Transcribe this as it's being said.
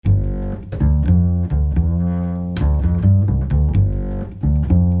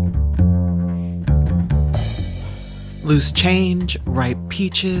loose change, ripe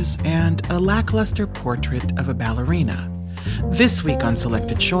peaches, and a lackluster portrait of a ballerina. This week on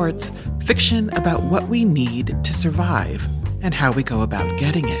Selected Shorts, fiction about what we need to survive and how we go about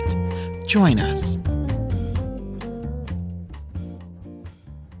getting it. Join us.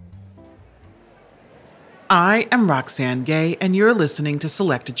 I am Roxane Gay, and you're listening to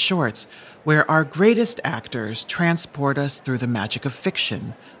Selected Shorts, where our greatest actors transport us through the magic of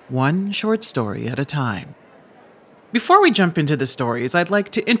fiction, one short story at a time. Before we jump into the stories, I'd like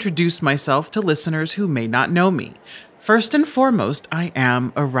to introduce myself to listeners who may not know me. First and foremost, I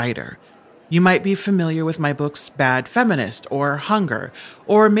am a writer. You might be familiar with my books Bad Feminist or Hunger,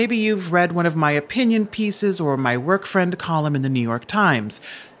 or maybe you've read one of my opinion pieces or my work friend column in the New York Times.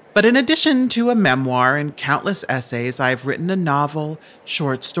 But in addition to a memoir and countless essays, I've written a novel,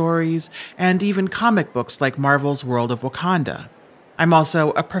 short stories, and even comic books like Marvel's World of Wakanda. I'm also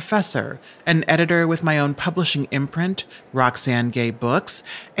a professor, an editor with my own publishing imprint, Roxane Gay Books,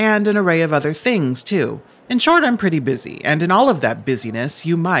 and an array of other things, too. In short, I'm pretty busy, and in all of that busyness,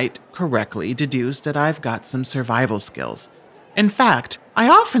 you might correctly deduce that I've got some survival skills. In fact, I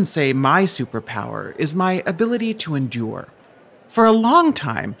often say my superpower is my ability to endure. For a long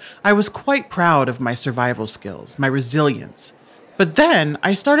time, I was quite proud of my survival skills, my resilience. But then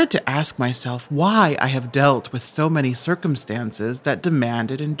I started to ask myself why I have dealt with so many circumstances that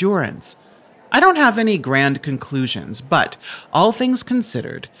demanded endurance. I don't have any grand conclusions, but all things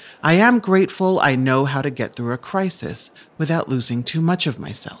considered, I am grateful I know how to get through a crisis without losing too much of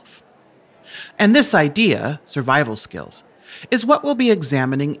myself. And this idea, survival skills, is what we'll be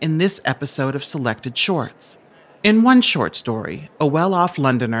examining in this episode of Selected Shorts. In one short story, a well-off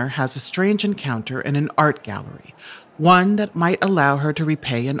Londoner has a strange encounter in an art gallery, one that might allow her to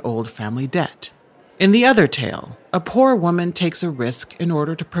repay an old family debt. In the other tale, a poor woman takes a risk in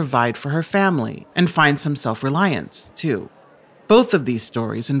order to provide for her family and find some self-reliance, too. Both of these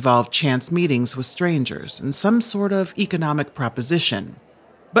stories involve chance meetings with strangers and some sort of economic proposition.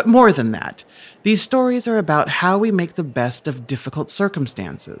 But more than that, these stories are about how we make the best of difficult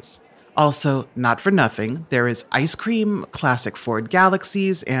circumstances. Also, not for nothing, there is ice cream, classic Ford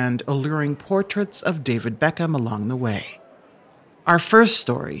Galaxies, and alluring portraits of David Beckham along the way. Our first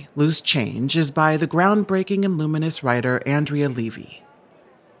story, Loose Change, is by the groundbreaking and luminous writer Andrea Levy.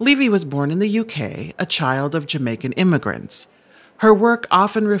 Levy was born in the UK, a child of Jamaican immigrants. Her work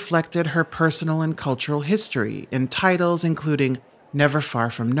often reflected her personal and cultural history in titles including Never Far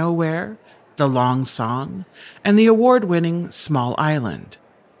From Nowhere, The Long Song, and the award-winning Small Island.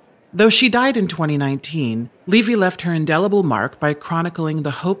 Though she died in 2019, Levy left her indelible mark by chronicling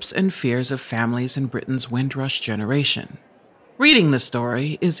the hopes and fears of families in Britain's Windrush generation. Reading the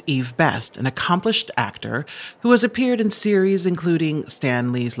story is Eve Best, an accomplished actor who has appeared in series including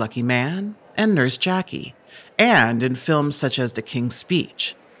Stan Lee's Lucky Man and Nurse Jackie, and in films such as The King's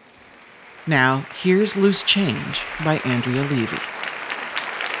Speech. Now, here's Loose Change by Andrea Levy.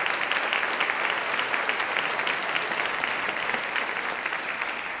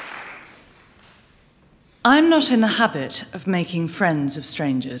 I'm not in the habit of making friends of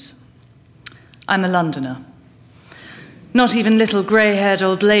strangers. I'm a Londoner. Not even little grey-haired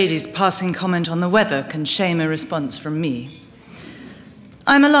old ladies passing comment on the weather can shame a response from me.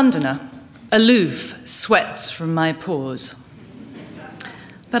 I'm a Londoner. Aloof, sweats from my pores.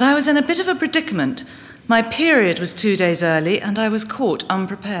 But I was in a bit of a predicament. My period was 2 days early, and I was caught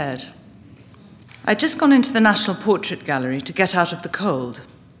unprepared. I'd just gone into the National Portrait Gallery to get out of the cold.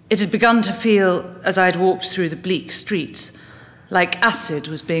 It had begun to feel, as I'd walked through the bleak streets, like acid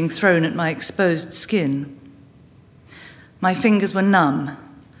was being thrown at my exposed skin. My fingers were numb.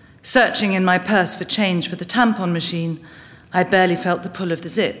 Searching in my purse for change for the tampon machine, I barely felt the pull of the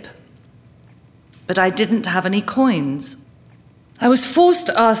zip. But I didn't have any coins. I was forced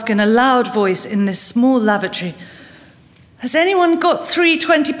to ask in a loud voice in this small lavatory, "Has anyone got 3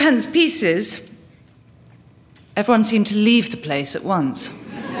 20-pence pieces?" Everyone seemed to leave the place at once.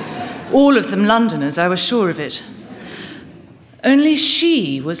 All of them Londoners, I was sure of it. Only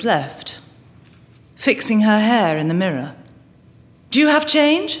she was left, fixing her hair in the mirror. "Do you have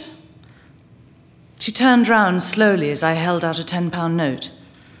change?" She turned round slowly as I held out a £10 note.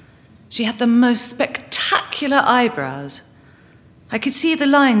 She had the most spectacular eyebrows. I could see the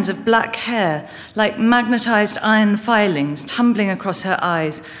lines of black hair, like magnetized iron filings, tumbling across her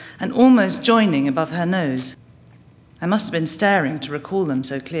eyes and almost joining above her nose. I must have been staring to recall them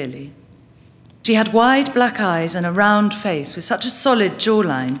so clearly. She had wide black eyes and a round face with such a solid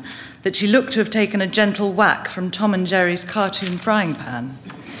jawline that she looked to have taken a gentle whack from Tom and Jerry's cartoon frying pan.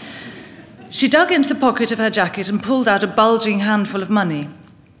 She dug into the pocket of her jacket and pulled out a bulging handful of money.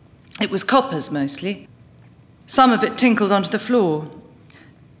 It was coppers, mostly. Some of it tinkled onto the floor.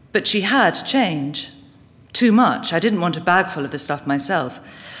 But she had change. Too much. I didn't want a bag full of the stuff myself.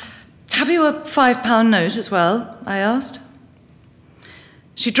 "Have you a £5 note as well?" I asked.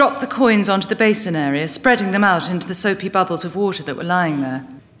 She dropped the coins onto the basin area, spreading them out into the soapy bubbles of water that were lying there.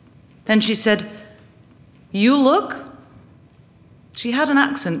 Then she said, "You look?" She had an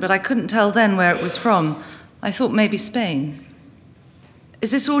accent, but I couldn't tell then where it was from. I thought maybe Spain.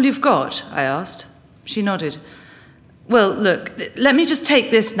 "Is this all you've got?" I asked. She nodded. "Well, look, let me just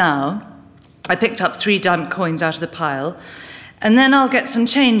take this now." I picked up 3 damp coins out of the pile, "and then I'll get some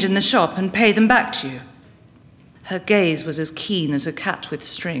change in the shop and pay them back to you." Her gaze was as keen as a cat with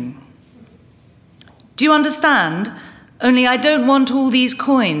string. "Do you understand? Only I don't want all these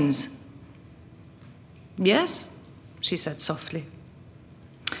coins." "Yes," she said softly.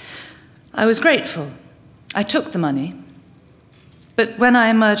 I was grateful. I took the money. But when I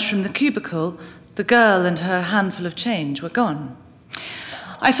emerged from the cubicle, the girl and her handful of change were gone.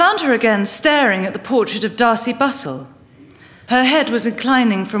 I found her again staring at the portrait of Darcy Bustle. Her head was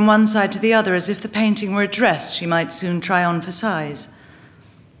inclining from one side to the other as if the painting were a dress she might soon try on for size.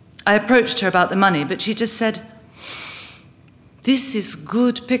 I approached her about the money, but she just said, "This is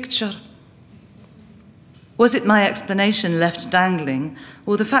good picture." Was it my explanation left dangling,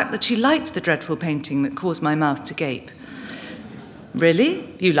 or the fact that she liked the dreadful painting that caused my mouth to gape? "Really?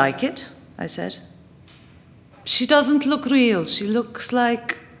 You like it?" I said. "She doesn't look real. She looks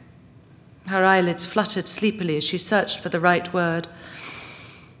like..." Her eyelids fluttered sleepily as she searched for the right word.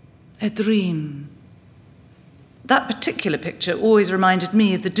 "A dream." That particular picture always reminded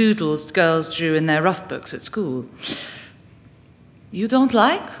me of the doodles girls drew in their rough books at school. "You don't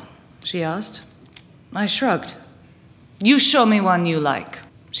like?" she asked. I shrugged. "You show me one you like,"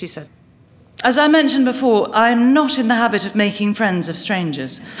 she said. As I mentioned before, I'm not in the habit of making friends of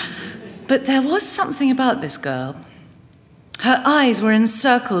strangers. But there was something about this girl. Her eyes were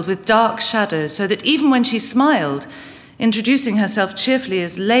encircled with dark shadows, so that even when she smiled, introducing herself cheerfully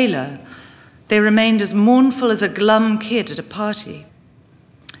as Layla, they remained as mournful as a glum kid at a party.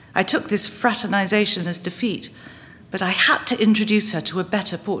 I took this fraternization as defeat, but I had to introduce her to a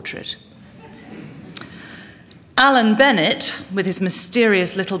better portrait. Alan Bennett, with his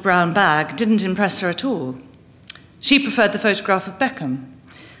mysterious little brown bag, didn't impress her at all. She preferred the photograph of Beckham.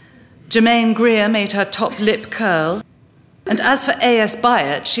 Germaine Greer made her top lip curl, and as for A.S.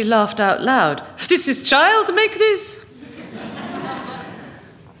 Byatt, she laughed out loud. "This is child, make this!"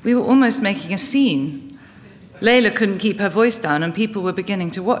 We were almost making a scene. Layla couldn't keep her voice down, and people were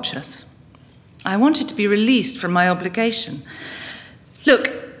beginning to watch us. I wanted to be released from my obligation.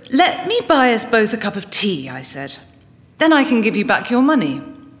 "Look, let me buy us both a cup of tea," I said. "Then I can give you back your money."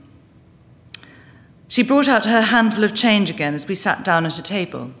 She brought out her handful of change again as we sat down at a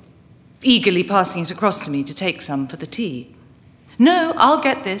table, eagerly passing it across to me to take some for the tea. "No, I'll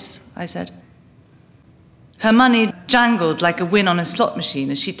get this," I said. Her money jangled like a win on a slot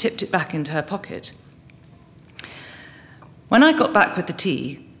machine as she tipped it back into her pocket. When I got back with the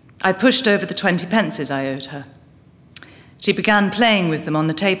tea, I pushed over the 20 pences I owed her. She began playing with them on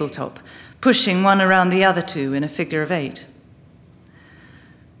the tabletop, pushing one around the other 2 in a figure of 8.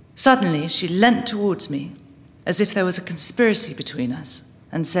 Suddenly, she leant towards me, as if there was a conspiracy between us,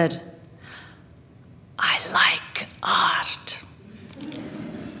 and said, "I like art."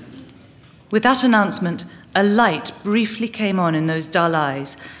 With that announcement, a light briefly came on in those dull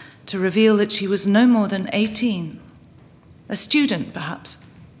eyes to reveal that she was no more than 18. A student, perhaps.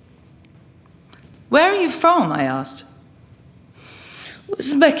 "Where are you from?" I asked.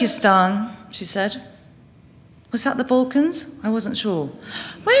 "Uzbekistan," she said. Was that the Balkans? I wasn't sure.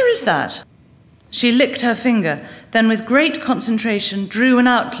 "Where is that?" She licked her finger, then with great concentration drew an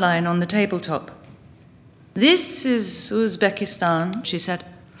outline on the tabletop. "This is Uzbekistan," she said.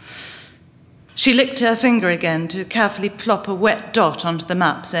 She licked her finger again to carefully plop a wet dot onto the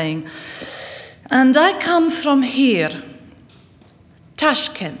map, saying, "And I come from here,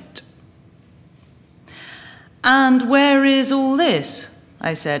 Tashkent." "And where is all this?"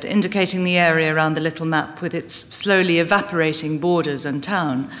 I said, indicating the area around the little map with its slowly evaporating borders and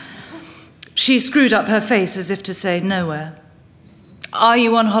town. She screwed up her face as if to say nowhere. "Are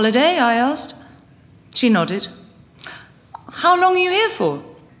you on holiday?" I asked. She nodded. "How long are you here for?"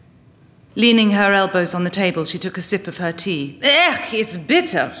 Leaning her elbows on the table, she took a sip of her tea. It's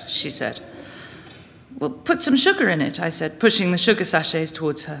bitter," she said. "Well, put some sugar in it," I said, pushing the sugar sachets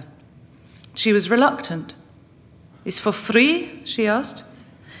towards her. She was reluctant. "Is for free?" she asked.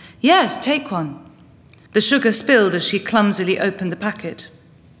 "Yes, take one." The sugar spilled as she clumsily opened the packet.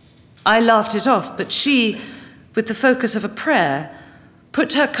 I laughed it off, but she, with the focus of a prayer,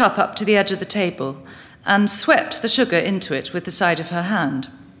 put her cup up to the edge of the table and swept the sugar into it with the side of her hand.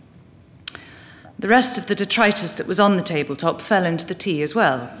 The rest of the detritus that was on the tabletop fell into the tea as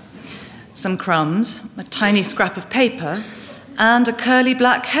well. Some crumbs, a tiny scrap of paper, and a curly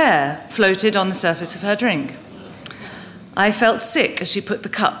black hair floated on the surface of her drink. I felt sick as she put the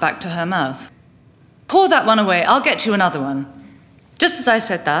cup back to her mouth. "Pour that one away, I'll get you another one." Just as I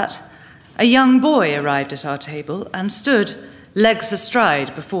said that, a young boy arrived at our table and stood, legs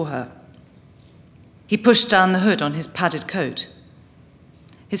astride, before her. He pushed down the hood on his padded coat.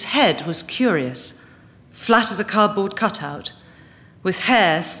 His head was curious, flat as a cardboard cutout, with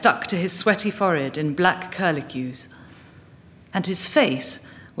hair stuck to his sweaty forehead in black curlicues. And his face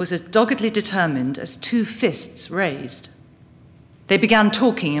was as doggedly determined as two fists raised. They began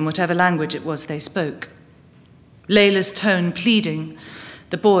talking in whatever language it was they spoke. Layla's tone pleading,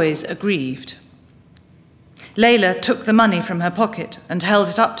 the boys aggrieved. Layla took the money from her pocket and held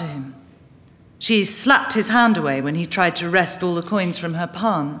it up to him. She slapped his hand away when he tried to wrest all the coins from her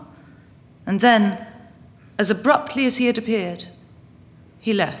palm. And then, as abruptly as he had appeared,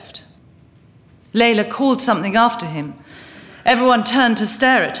 he left. Layla called something after him. Everyone turned to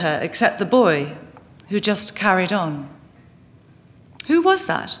stare at her except the boy, who just carried on. Who was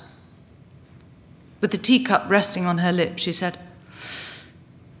that? With the teacup resting on her lip, she said,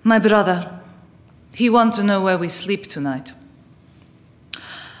 "My brother. He wants to know where we sleep tonight."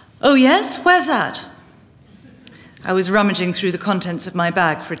 "Oh, yes? Where's that?" I was rummaging through the contents of my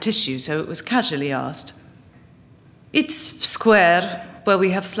bag for a tissue, so it was casually asked. "It's square, where we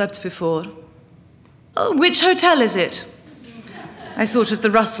have slept before." "Oh, which hotel is it?" I thought of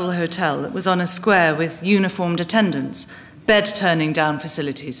the Russell Hotel that was on a square with uniformed attendants, bed-turning-down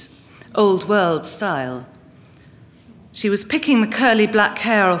facilities, old world style. She was picking the curly black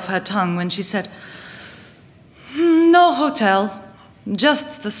hair off her tongue when she said, "No hotel,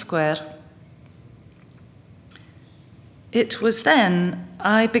 just the square." It was then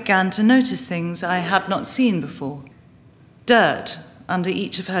I began to notice things I had not seen before. Dirt under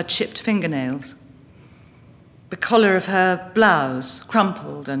each of her chipped fingernails. The collar of her blouse,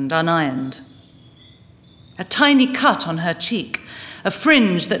 crumpled and unironed. A tiny cut on her cheek, a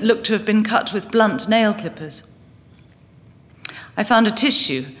fringe that looked to have been cut with blunt nail clippers. I found a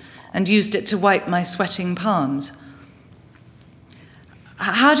tissue and used it to wipe my sweating palms.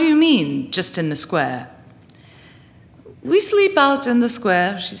 "How do you mean, just in the square?" "We sleep out in the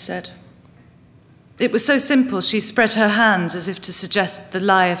square," she said. It was so simple she spread her hands as if to suggest the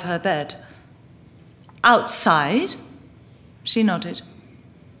lie of her bed. "Outside?" She nodded.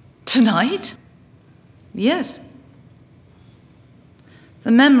 "Tonight?" "Yes."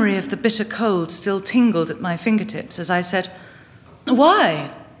 The memory of the bitter cold still tingled at my fingertips as I said,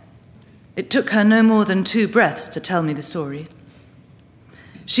 "Why?" It took her no more than 2 breaths to tell me the story.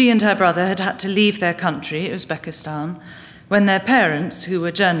 She and her brother had had to leave their country, Uzbekistan, when their parents, who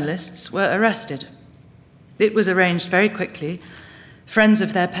were journalists, were arrested. It was arranged very quickly. Friends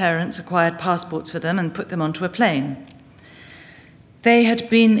of their parents acquired passports for them and put them onto a plane. They had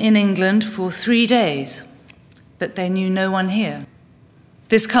been in England for 3 days, but they knew no one here.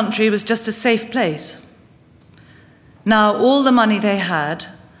 This country was just a safe place. Now all the money they had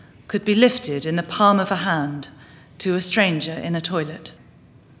could be lifted in the palm of a hand to a stranger in a toilet.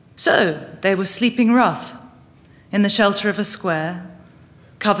 So they were sleeping rough, in the shelter of a square,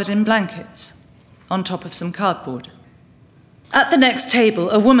 covered in blankets, on top of some cardboard. At the next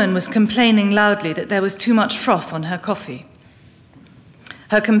table, a woman was complaining loudly that there was too much froth on her coffee.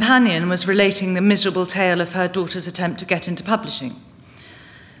 Her companion was relating the miserable tale of her daughter's attempt to get into publishing.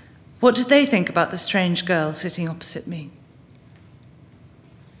 What did they think about the strange girl sitting opposite me?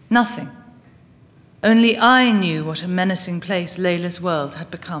 Nothing. Only I knew what a menacing place Layla's world had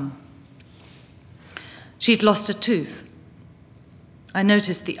become. She'd lost a tooth. I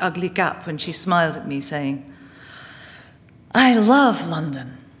noticed the ugly gap when she smiled at me, saying, "I love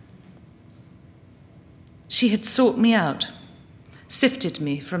London." She had sought me out, sifted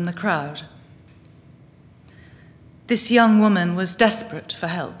me from the crowd. This young woman was desperate for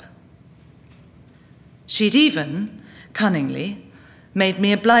help. She'd even, cunningly, made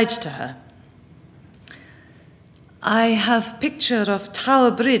me obliged to her. "I have picture of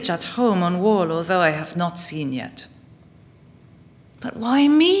Tower Bridge at home on wall, although I have not seen yet." But why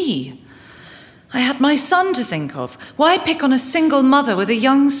me? I had my son to think of. Why pick on a single mother with a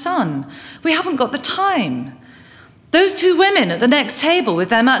young son? We haven't got the time. Those 2 women at the next table with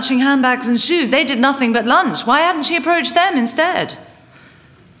their matching handbags and shoes, they did nothing but lunch. Why hadn't she approached them instead?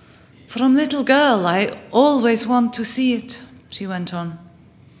 "From little girl, I always want to see it," she went on.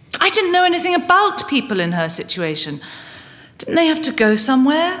 I didn't know anything about people in her situation. Didn't they have to go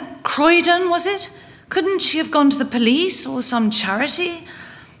somewhere? Croydon, was it? Couldn't she have gone to the police or some charity?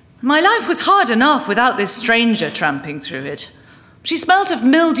 My life was hard enough without this stranger tramping through it. She smelt of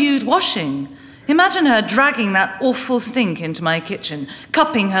mildewed washing. Imagine her dragging that awful stink into my kitchen,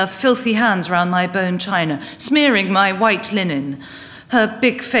 cupping her filthy hands round my bone china, smearing my white linen, her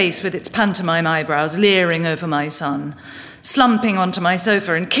big face with its pantomime eyebrows leering over my son, slumping onto my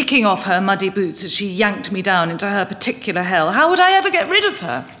sofa and kicking off her muddy boots as she yanked me down into her particular hell. How would I ever get rid of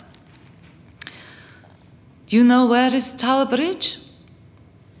her? You know where is Tower Bridge?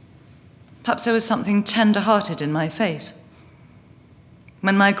 Perhaps there was something tender-hearted in my face.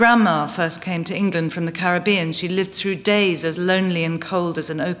 When my grandma first came to England from the Caribbean, she lived through days as lonely and cold as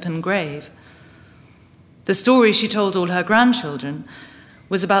an open grave. The story she told all her grandchildren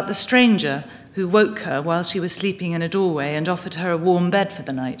was about the stranger who woke her while she was sleeping in a doorway and offered her a warm bed for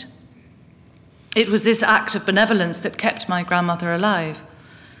the night. It was this act of benevolence that kept my grandmother alive.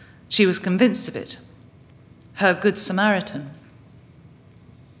 She was convinced of it. Her Good Samaritan.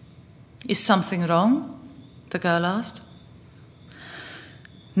 Is something wrong? The girl asked.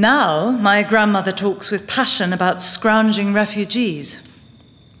 Now, my grandmother talks with passion about scrounging refugees,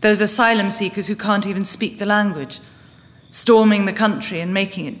 those asylum seekers who can't even speak the language, storming the country and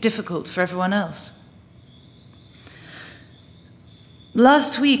making it difficult for everyone else.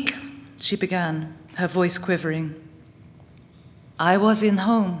 Last week, she began, her voice quivering, I was in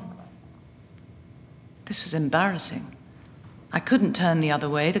home. This was embarrassing. I couldn't turn the other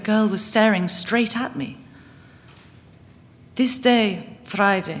way. The girl was staring straight at me. This day,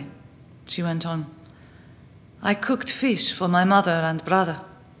 Friday, she went on, I cooked fish for my mother and brother.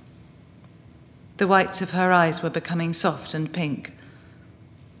 The whites of her eyes were becoming soft and pink.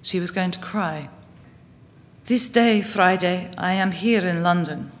 She was going to cry. This day, Friday, I am here in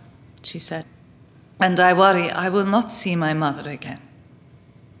London, she said, and I worry I will not see my mother again.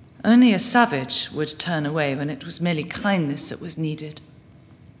 Only a savage would turn away when it was merely kindness that was needed.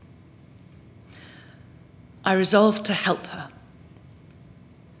 I resolved to help her.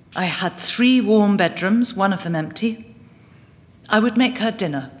 I had 3 warm bedrooms, one of them empty. I would make her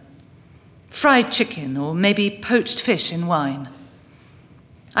dinner. Fried chicken or maybe poached fish in wine.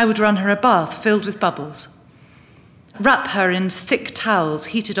 I would run her a bath filled with bubbles. Wrap her in thick towels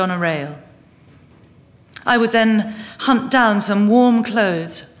heated on a rail. I would then hunt down some warm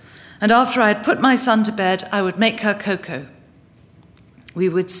clothes, and after I had put my son to bed, I would make her cocoa. We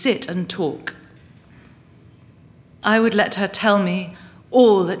would sit and talk. I would let her tell me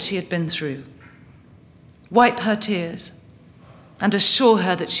all that she had been through, wipe her tears, and assure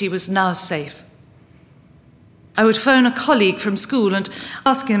her that she was now safe. I would phone a colleague from school and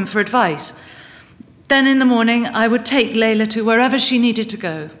ask him for advice. Then in the morning, I would take Layla to wherever she needed to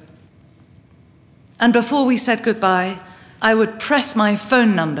go. And before we said goodbye, I would press my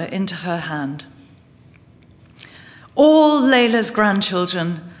phone number into her hand. All Layla's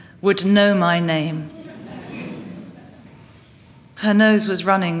grandchildren would know my name. Her nose was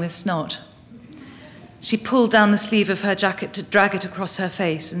running with snot. She pulled down the sleeve of her jacket to drag it across her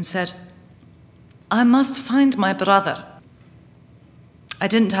face and said, I must find my brother. I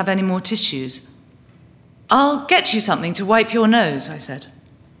didn't have any more tissues. I'll get you something to wipe your nose, I said.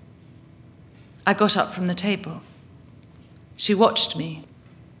 I got up from the table. She watched me,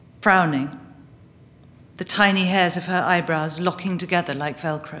 frowning, the tiny hairs of her eyebrows locking together like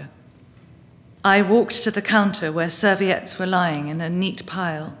Velcro. I walked to the counter where serviettes were lying in a neat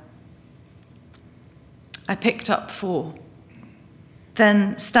pile. I picked up 4.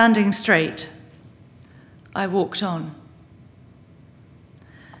 Then, standing straight, I walked on.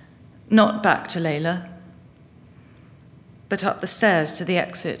 Not back to Layla, but up the stairs to the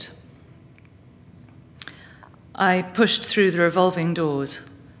exit. I pushed through the revolving doors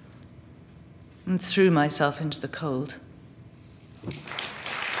and threw myself into the cold.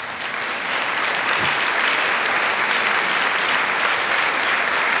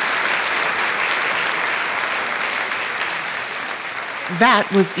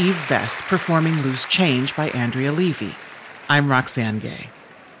 That was Eve Best performing Loose Change by Andrea Levy. I'm Roxane Gay.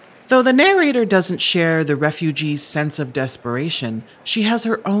 Though the narrator doesn't share the refugee's sense of desperation, she has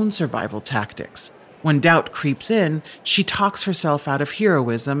her own survival tactics. When doubt creeps in, she talks herself out of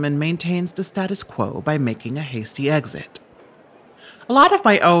heroism and maintains the status quo by making a hasty exit. A lot of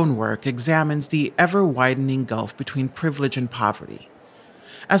my own work examines the ever-widening gulf between privilege and poverty.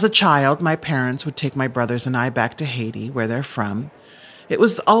 As a child, my parents would take my brothers and I back to Haiti, where they're from. It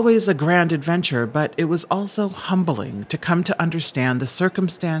was always a grand adventure, but it was also humbling to come to understand the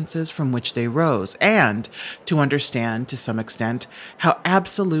circumstances from which they rose, and to understand, to some extent, how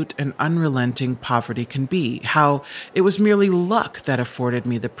absolute and unrelenting poverty can be, how it was merely luck that afforded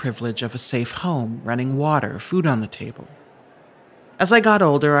me the privilege of a safe home, running water, food on the table. As I got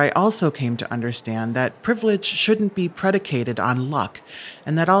older, I also came to understand that privilege shouldn't be predicated on luck,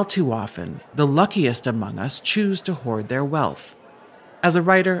 and that all too often, the luckiest among us choose to hoard their wealth. As a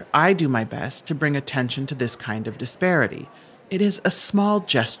writer, I do my best to bring attention to this kind of disparity. It is a small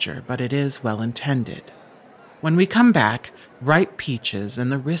gesture, but it is well intended. When we come back, ripe peaches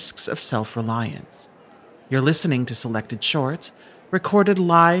and the risks of self-reliance. You're listening to Selected Shorts, recorded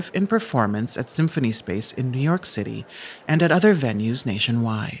live in performance at Symphony Space in New York City and at other venues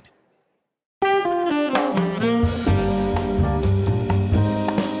nationwide.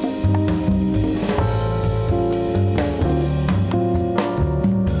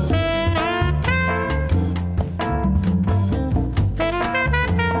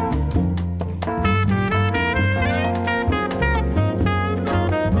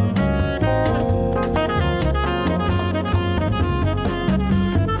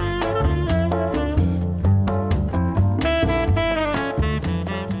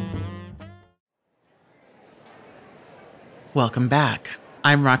 Welcome back.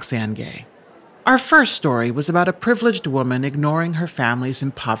 I'm Roxane Gay. Our first story was about a privileged woman ignoring her family's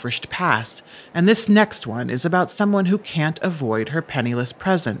impoverished past, and this next one is about someone who can't avoid her penniless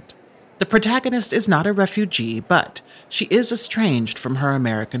present. The protagonist is not a refugee, but she is estranged from her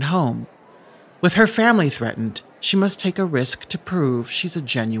American home. With her family threatened, she must take a risk to prove she's a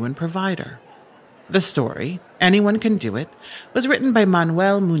genuine provider. The story, Anyone Can Do It, was written by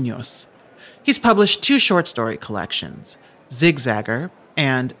Manuel Munoz. He's published 2 short story collections, Zigzagger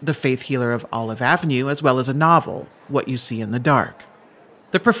and The Faith Healer of Olive Avenue, as well as a novel, What You See in the Dark.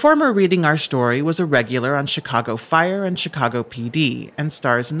 The performer reading our story was a regular on Chicago Fire and Chicago PD and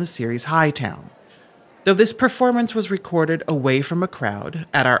stars in the series Hightown. Though this performance was recorded away from a crowd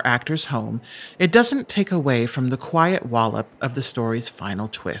at our actor's home, it doesn't take away from the quiet wallop of the story's final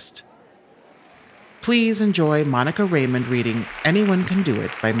twist. Please enjoy Monica Raymund reading Anyone Can Do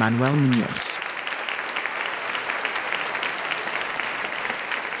It by Manuel Munoz.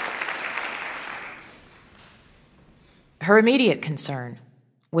 Her immediate concern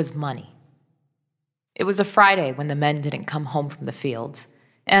was money. It was a Friday when the men didn't come home from the fields.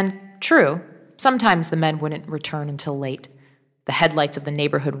 And true, sometimes the men wouldn't return until late. The headlights of the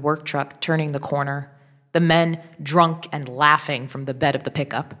neighborhood work truck turning the corner, the men drunk and laughing from the bed of the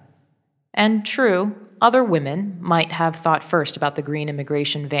pickup. And true, other women might have thought first about the green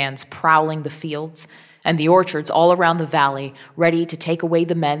immigration vans prowling the fields and the orchards all around the valley, ready to take away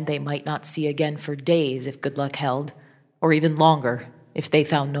the men they might not see again for days if good luck held, or even longer if they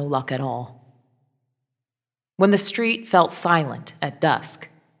found no luck at all. When the street felt silent at dusk,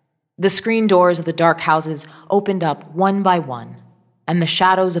 the screen doors of the dark houses opened up one by one, and the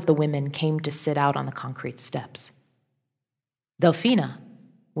shadows of the women came to sit out on the concrete steps. Delfina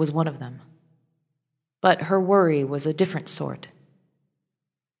was one of them, but her worry was a different sort.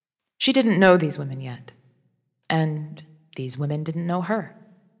 She didn't know these women yet, and these women didn't know her.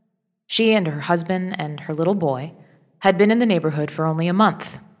 She and her husband and her little boy had been in the neighborhood for only a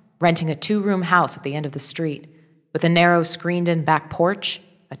month, renting a 2-room house at the end of the street, with a narrow screened-in back porch,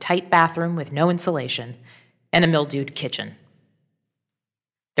 a tight bathroom with no insulation, and a mildewed kitchen.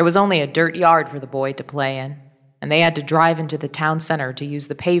 There was only a dirt yard for the boy to play in, and they had to drive into the town center to use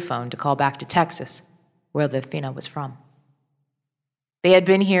the payphone to call back to Texas, where Delfina was from. They had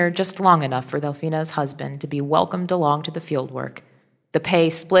been here just long enough for Delfina's husband to be welcomed along to the fieldwork, the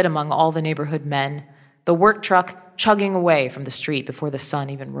pay split among all the neighborhood men, the work truck chugging away from the street before the sun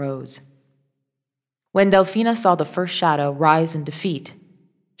even rose. When Delfina saw the first shadow rise in defeat,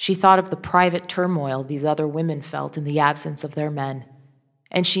 she thought of the private turmoil these other women felt in the absence of their men,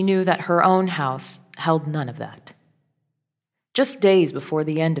 and she knew that her own house held none of that. Just days before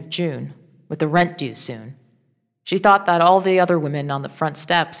the end of June, with the rent due soon, she thought that all the other women on the front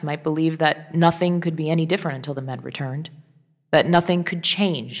steps might believe that nothing could be any different until the men returned, that nothing could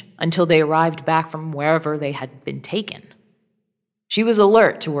change until they arrived back from wherever they had been taken. She was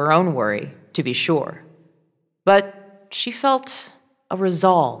alert to her own worry, to be sure, but she felt a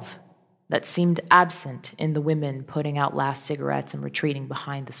resolve that seemed absent in the women putting out last cigarettes and retreating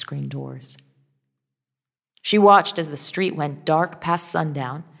behind the screen doors. She watched as the street went dark past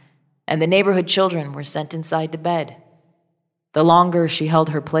sundown, and the neighborhood children were sent inside to bed. The longer she held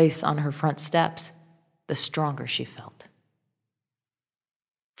her place on her front steps, the stronger she felt.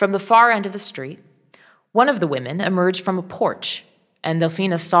 From the far end of the street, one of the women emerged from a porch, and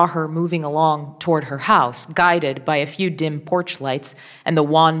Delfina saw her moving along toward her house, guided by a few dim porch lights and the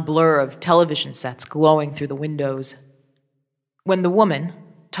wan blur of television sets glowing through the windows. When the woman,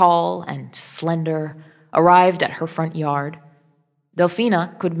 tall and slender, arrived at her front yard,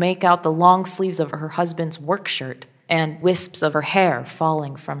 Delfina could make out the long sleeves of her husband's work shirt and wisps of her hair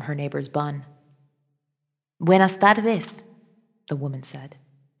falling from her neighbor's bun. "Buenas tardes," the woman said.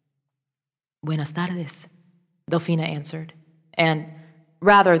 "Buenas tardes," Delfina answered, and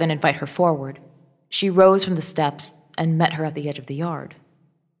rather than invite her forward, she rose from the steps and met her at the edge of the yard.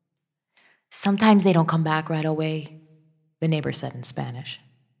 "Sometimes they don't come back right away," the neighbor said in Spanish.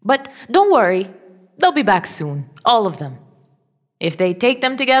 "But don't worry, they'll be back soon, all of them. If they take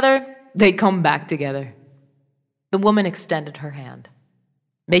them together, they come back together." The woman extended her hand.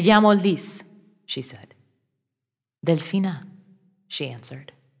 "Me llamo Liz," she said. "Delfina," she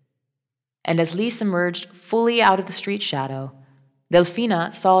answered. And as Liz emerged fully out of the street shadow,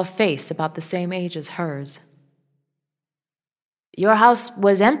 Delfina saw a face about the same age as hers. "Your house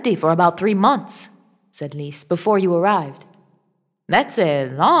was empty for about 3 months," said Liz, "before you arrived." "That's a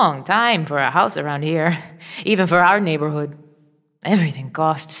long time for a house around here, even for our neighborhood. Everything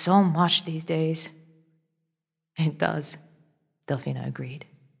costs so much these days." "It does," Delfina agreed.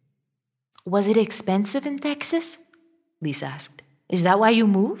 "Was it expensive in Texas?" Liz asked. "Is that why you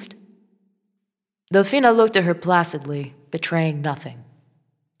moved?" Delfina looked at her placidly, betraying nothing.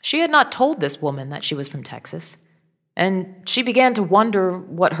 She had not told this woman that she was from Texas, and she began to wonder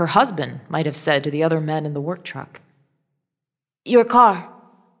what her husband might have said to the other men in the work truck. "Your car,"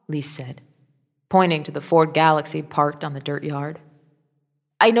 Liz said, pointing to the Ford Galaxy parked on the dirt yard.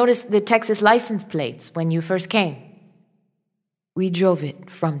 "I noticed the Texas license plates when you first came." "We drove it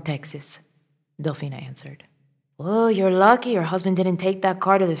from Texas," Delfina answered. "Oh, you're lucky your husband didn't take that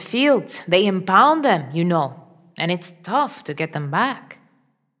car to the fields. They impound them, you know, and it's tough to get them back."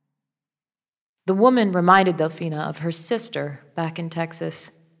 The woman reminded Delfina of her sister back in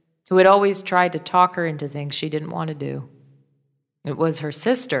Texas, who had always tried to talk her into things she didn't want to do. It was her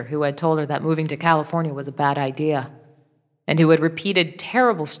sister who had told her that moving to California was a bad idea, and who had repeated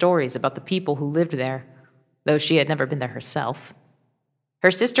terrible stories about the people who lived there, though she had never been there herself.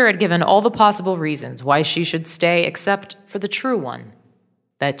 Her sister had given all the possible reasons why she should stay except for the true one,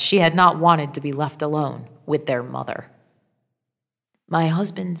 that she had not wanted to be left alone with their mother. "My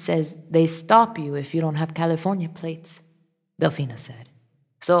husband says they stop you if you don't have California plates," Delfina said.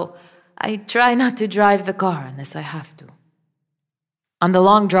 "So I try not to drive the car unless I have to." On the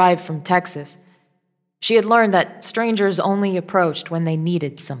long drive from Texas, she had learned that strangers only approached when they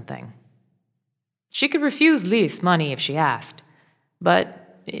needed something. She could refuse Liz money if she asked,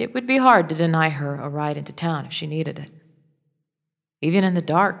 but it would be hard to deny her a ride into town if she needed it. Even in the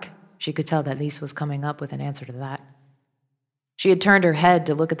dark, she could tell that Liz was coming up with an answer to that. She had turned her head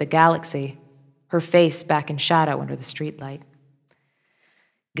to look at the Galaxy, her face back in shadow under the streetlight.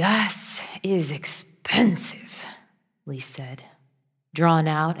 "Gas is expensive," Liz said, drawn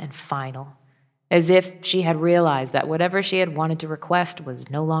out and final, as if she had realized that whatever she had wanted to request was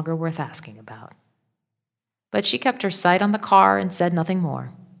no longer worth asking about. But she kept her sight on the car and said nothing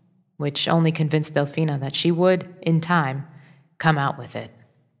more, which only convinced Delfina that she would, in time, come out with it.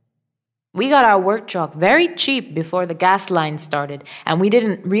 "We got our work truck very cheap before the gas line started, and we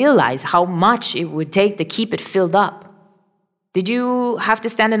didn't realize how much it would take to keep it filled up. Did you have to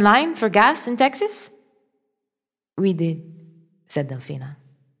stand in line for gas in Texas?" "We did," said Delfina.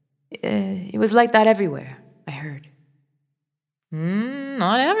 It was like that everywhere, I heard."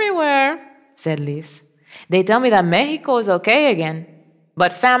 Not everywhere," said Liz. "They tell me that Mexico is okay again,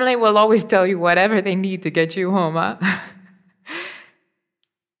 but family will always tell you whatever they need to get you home, huh?"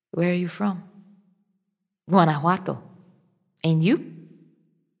 "Where are you from?" "Guanajuato. And you?"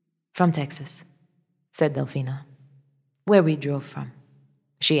 "From Texas," said Delfina. "Where we drove from,"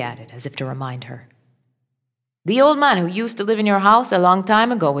 she added, as if to remind her. "The old man who used to live in your house a long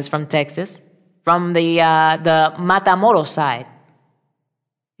time ago was from Texas, from the Matamoros side."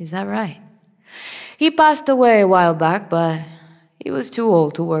 "Is that right?" "He passed away a while back, but he was too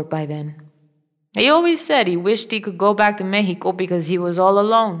old to work by then. He always said he wished he could go back to Mexico because he was all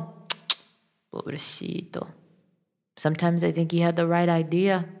alone. Pobrecito. Sometimes I think he had the right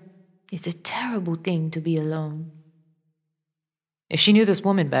idea. It's a terrible thing to be alone." If she knew this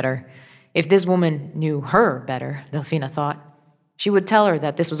woman better, if this woman knew her better, Delfina thought, she would tell her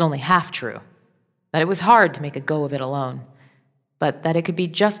that this was only half true, that it was hard to make a go of it alone, but that it could be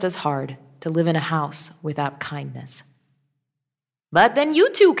just as hard to live in a house without kindness. "But then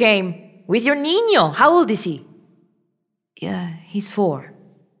you two came, with your niño. How old is he?" "Yeah, he's 4.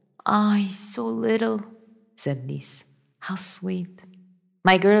 "Ah, he's so little," said Liz. "How sweet."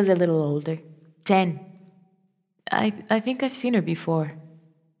 My girl is a little older. 10. I think I've seen her before,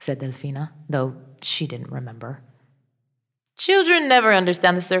 said Delfina, though she didn't remember. Children never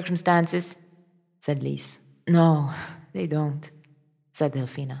understand the circumstances, said Lise. No, they don't, said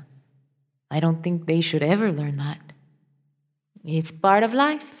Delfina. I don't think they should ever learn that. It's part of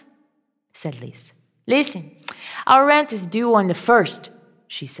life, said Lise. Listen, our rent is due on the 1st,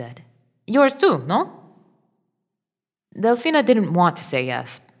 she said. Yours too, no? Delfina didn't want to say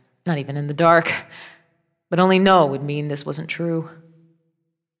yes, not even in the dark, but only no would mean this wasn't true.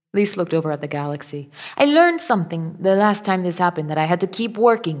 Lise looked over at the galaxy. I learned something the last time this happened, that I had to keep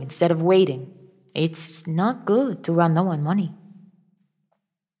working instead of waiting. It's not good to run low on money.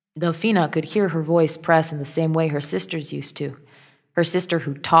 Delfina could hear her voice press in the same way her sisters used to. Her sister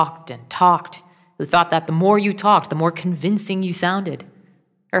who talked and talked, who thought that the more you talked, the more convincing you sounded.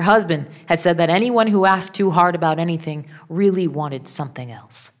 Her husband had said that anyone who asked too hard about anything really wanted something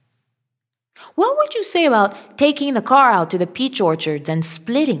else. What would you say about taking the car out to the peach orchards and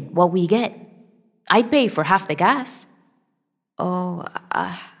splitting what we get? I'd pay for half the gas. Oh,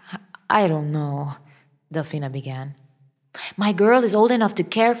 I don't know, Delfina began. My girl is old enough to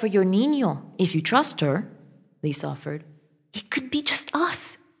care for your niño, if you trust her, Lise offered. It could be just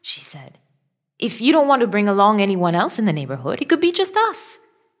us, she said. If you don't want to bring along anyone else in the neighborhood, it could be just us.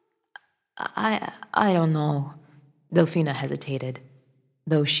 I don't know, Delfina hesitated,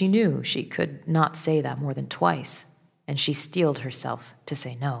 though she knew she could not say that more than twice, and she steeled herself to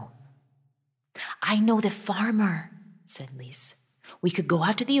say no. I know the farmer, said Lise. We could go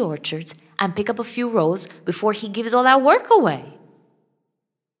out to the orchards and pick up a few rows before he gives all that work away.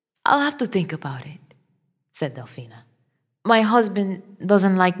 I'll have to think about it, said Delfina. My husband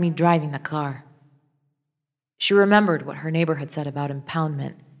doesn't like me driving the car. She remembered what her neighbor had said about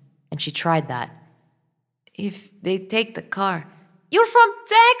impoundment, and she tried that. If they take the car... You're from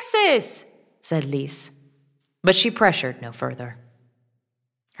Texas, said Lise. But she pressured no further.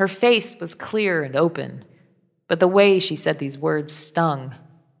 Her face was clear and open, but the way she said these words stung,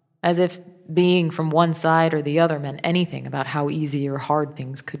 as if being from one side or the other meant anything about how easy or hard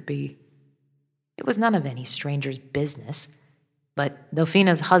things could be. It was none of any stranger's business, but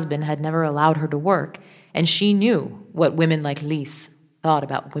Delfina's husband had never allowed her to work, and she knew what women like Lise thought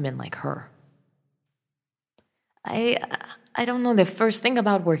about women like her. I don't know the first thing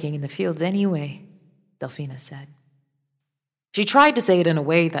about working in the fields anyway, Delfina said. She tried to say it in a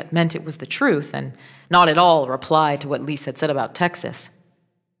way that meant it was the truth and not at all reply to what Lise had said about Texas.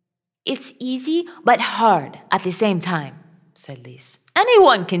 It's easy but hard at the same time, said Lise.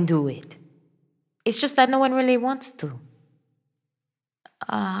 Anyone can do it. It's just that no one really wants to.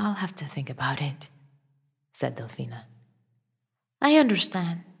 I'll have to think about it, said Delfina. I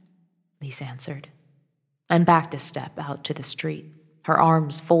understand, Lise answered, and backed a step out to the street, her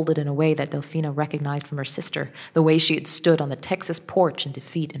arms folded in a way that Delfina recognized from her sister, the way she had stood on the Texas porch in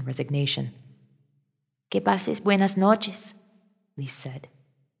defeat and resignation. Que pases buenas noches, Lise said,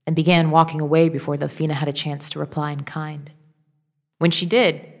 and began walking away before Delfina had a chance to reply in kind. When she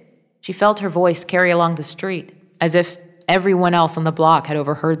did, she felt her voice carry along the street, as if everyone else on the block had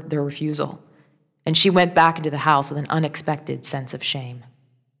overheard their refusal, and she went back into the house with an unexpected sense of shame.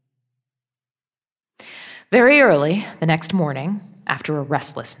 Very early the next morning, after a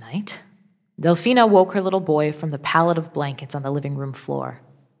restless night, Delfina woke her little boy from the pallet of blankets on the living room floor.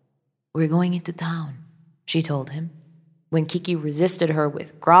 We're going into town, she told him, when Kiki resisted her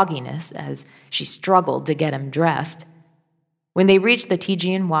with grogginess as she struggled to get him dressed. When they reached the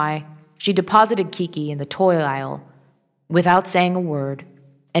TG&Y, she deposited Kiki in the toy aisle without saying a word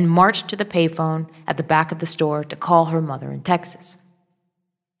and marched to the payphone at the back of the store to call her mother in Texas.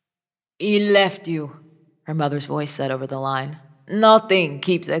 He left you, her mother's voice said over the line. Nothing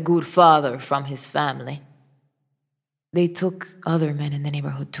keeps a good father from his family. They took other men in the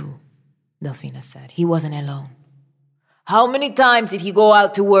neighborhood too, Delfina said. He wasn't alone. How many times did he go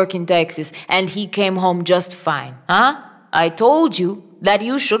out to work in Texas and he came home just fine, huh? I told you that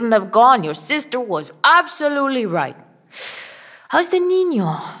you shouldn't have gone. Your sister was absolutely right. How's the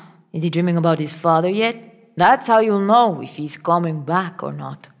niño? Is he dreaming about his father yet? That's how you'll know if he's coming back or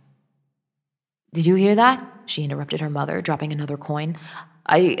not. Did you hear that? She interrupted her mother, dropping another coin.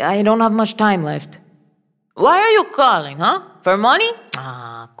 I don't have much time left. Why are you calling, huh? For money?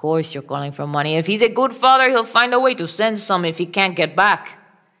 Of course you're calling for money. If he's a good father, he'll find a way to send some if he can't get back.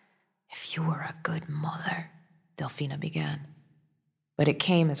 If you were a good mother, Delfina began. But it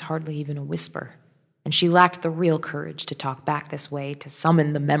came as hardly even a whisper, and she lacked the real courage to talk back this way, to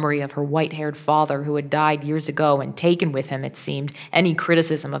summon the memory of her white-haired father who had died years ago and taken with him, it seemed, any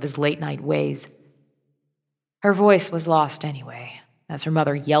criticism of his late-night ways. Her voice was lost anyway, as her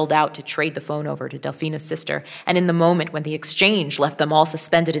mother yelled out to trade the phone over to Delfina's sister, and in the moment when the exchange left them all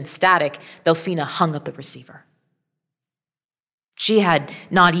suspended in static, Delfina hung up the receiver. She had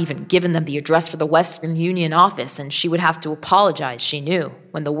not even given them the address for the Western Union office, and she would have to apologize, she knew,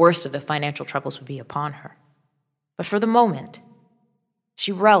 when the worst of the financial troubles would be upon her. But for the moment,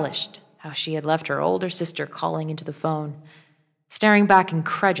 she relished how she had left her older sister calling into the phone, staring back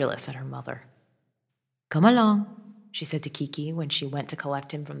incredulous at her mother. "Come along," she said to Kiki when she went to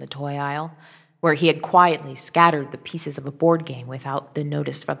collect him from the toy aisle, where he had quietly scattered the pieces of a board game without the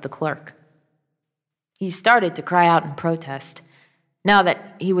notice of the clerk. He started to cry out in protest, now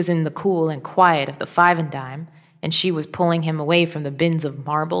that he was in the cool and quiet of the 5 and dime, and she was pulling him away from the bins of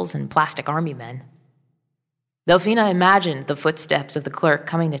marbles and plastic army men. Delfina imagined the footsteps of the clerk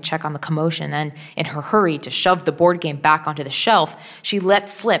coming to check on the commotion, and in her hurry to shove the board game back onto the shelf, she let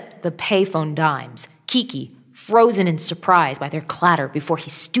slip the payphone dimes, Kiki frozen in surprise by their clatter before he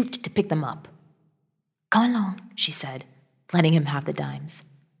stooped to pick them up. "Come along," she said, letting him have the dimes.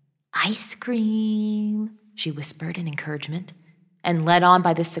 "Ice cream," she whispered in encouragement, and led on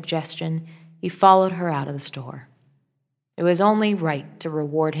by this suggestion, he followed her out of the store. It was only right to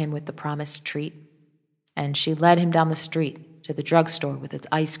reward him with the promised treat, and she led him down the street to the drugstore with its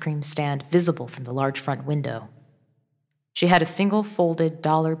ice cream stand visible from the large front window. She had a single folded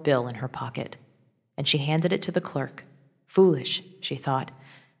dollar bill in her pocket, and she handed it to the clerk. Foolish, she thought,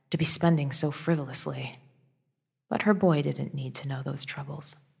 to be spending so frivolously. But her boy didn't need to know those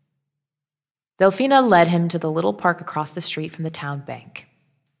troubles. Delfina led him to the little park across the street from the town bank.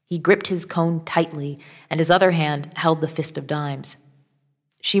 He gripped his cone tightly, and his other hand held the fist of dimes.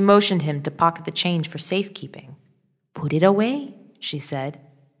 She motioned him to pocket the change for safekeeping. "Put it away," she said,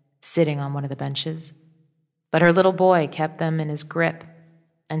 sitting on one of the benches. But her little boy kept them in his grip,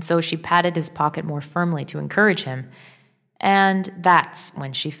 and so she patted his pocket more firmly to encourage him, and that's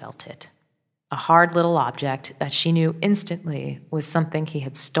when she felt it. A hard little object that she knew instantly was something he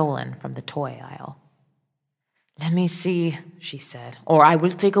had stolen from the toy aisle. "Let me see," she said, "or I will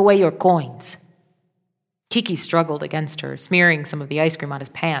take away your coins." Kiki struggled against her, smearing some of the ice cream on his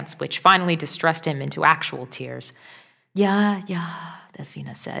pants, which finally distressed him into actual tears. Yeah,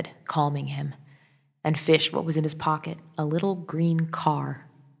 Delfina said, calming him, and fished what was in his pocket, a little green car,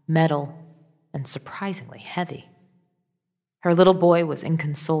 metal, and surprisingly heavy. Her little boy was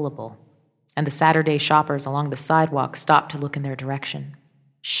inconsolable, and the Saturday shoppers along the sidewalk stopped to look in their direction.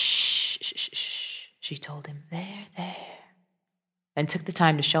 Shh, she told him. There. And took the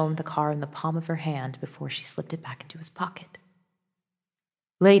time to show him the car in the palm of her hand before she slipped it back into his pocket.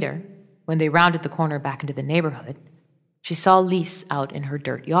 Later, when they rounded the corner back into the neighborhood, she saw Lise out in her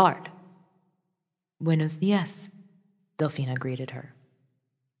dirt yard. "Buenos dias," Delfina greeted her.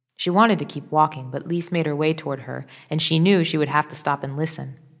 She wanted to keep walking, but Lise made her way toward her, and she knew she would have to stop and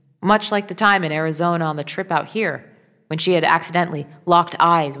listen. Much like the time in Arizona on the trip out here, when she had accidentally locked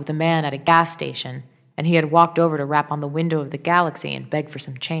eyes with a man at a gas station, and he had walked over to rap on the window of the Galaxy and beg for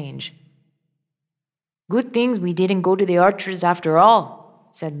some change. "Good things we didn't go to the Archers after all,"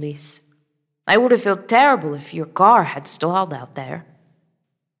 said Lise. "I would have felt terrible if your car had stalled out there."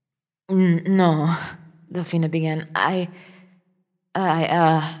 No, Delfina began.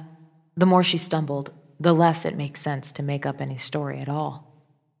 The more she stumbled, the less it makes sense to make up any story at all.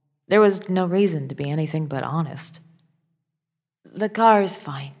 There was no reason to be anything but honest. "The car is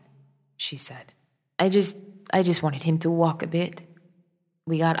fine," she said. I just wanted him to walk a bit.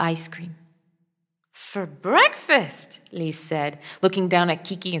 We got ice cream." "For breakfast," Lise said, looking down at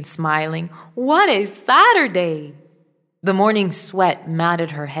Kiki and smiling. "What a Saturday!" The morning sweat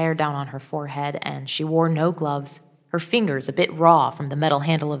matted her hair down on her forehead, and she wore no gloves, her fingers a bit raw from the metal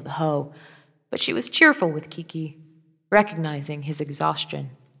handle of the hoe, but she was cheerful with Kiki, recognizing his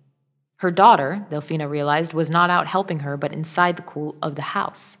exhaustion. Her daughter, Delfina realized, was not out helping her but inside the cool of the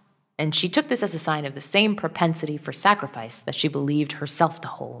house, and she took this as a sign of the same propensity for sacrifice that she believed herself to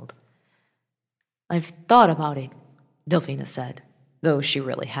hold. "I've thought about it," Delfina said, though she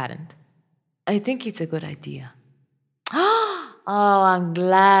really hadn't. "I think it's a good idea." "Oh, I'm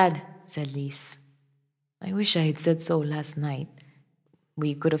glad," said Lise. "I wish I had said so last night.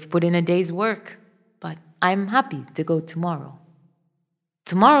 We could have put in a day's work, but I'm happy to go tomorrow."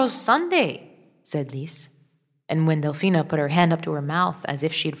 "Tomorrow's Sunday," said Lise. And when Delfina put her hand up to her mouth as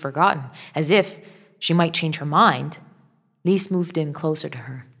if she'd forgotten, as if she might change her mind, Lise moved in closer to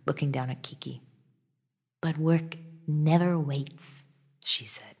her, looking down at Kiki. "But work never waits," she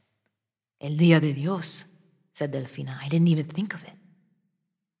said. "El día de Dios," said Delfina. "I didn't even think of it."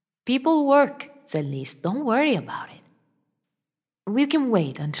 "People work," said Lise. "Don't worry about it." "We can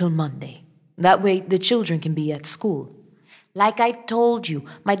wait until Monday. That way the children can be at school. Like I told you,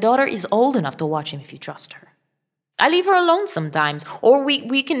 my daughter is old enough to watch him if you trust her. I leave her alone sometimes, or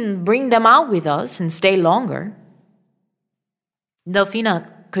we can bring them out with us and stay longer.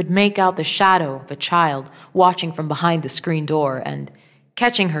 Delfina could make out the shadow of a child watching from behind the screen door, and,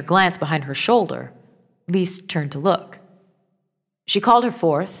 catching her glance behind her shoulder, Lise turned to look. She called her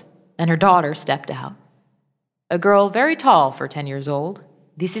forth, and her daughter stepped out. A girl very tall for 10 years old.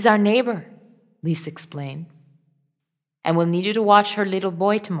 This is our neighbor, Lise explained. And we'll need you to watch her little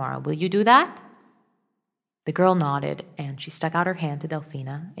boy tomorrow. Will you do that? The girl nodded, and she stuck out her hand to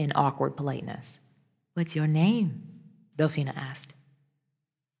Delfina in awkward politeness. What's your name? Delfina asked.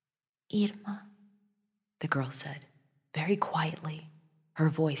 Irma, the girl said, very quietly, her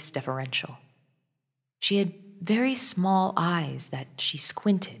voice deferential. She had very small eyes that she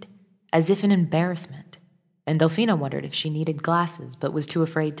squinted, as if in embarrassment, and Delfina wondered if she needed glasses, but was too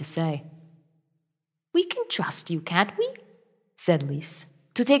afraid to say. We can trust you, can't we? Said Lise.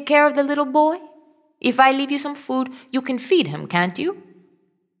 To take care of the little boy? If I leave you some food, you can feed him, can't you?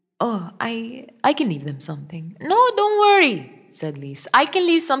 Oh, I can leave them something. No, don't worry, said Lise. I can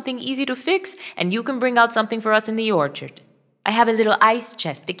leave something easy to fix, and you can bring out something for us in the orchard. I have a little ice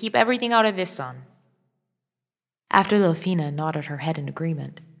chest to keep everything out of the sun. After Delfina nodded her head in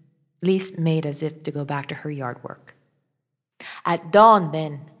agreement, Lise made as if to go back to her yard work. At dawn,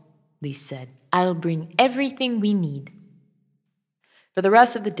 then, Lise said, I'll bring everything we need. For the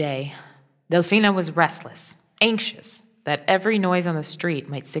rest of the day, Delfina was restless, anxious that every noise on the street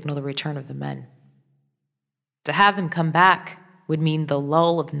might signal the return of the men. To have them come back would mean the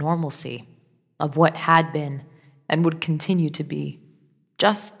lull of normalcy, of what had been and would continue to be,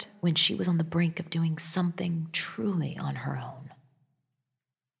 just when she was on the brink of doing something truly on her own.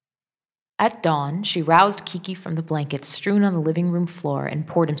 At dawn, she roused Kiki from the blankets strewn on the living room floor and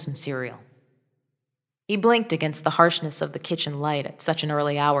poured him some cereal. He blinked against the harshness of the kitchen light at such an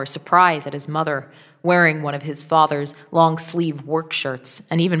early hour, surprised at his mother wearing one of his father's long-sleeve work shirts,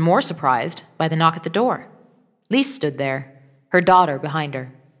 and even more surprised by the knock at the door. Lise stood there, her daughter behind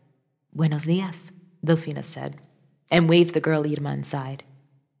her. Buenos dias, Delfina said, and waved the girl Irma inside.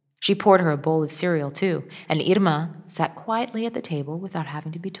 She poured her a bowl of cereal, too, and Irma sat quietly at the table without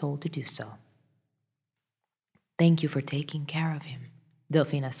having to be told to do so. Thank you for taking care of him,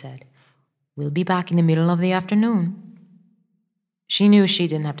 Delfina said. We'll be back in the middle of the afternoon. She knew she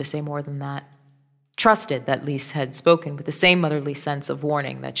didn't have to say more than that. Trusted that Lise had spoken with the same motherly sense of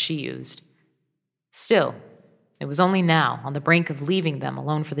warning that she used. Still, it was only now, on the brink of leaving them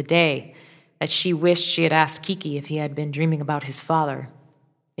alone for the day, that she wished she had asked Kiki if he had been dreaming about his father,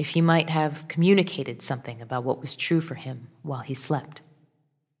 if he might have communicated something about what was true for him while he slept.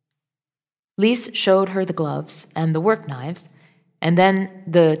 Lise showed her the gloves and the work knives, and then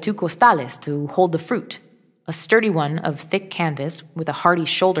the 2 costales to hold the fruit, a sturdy one of thick canvas with a hardy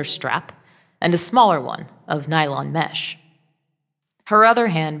shoulder strap, and a smaller one of nylon mesh. Her other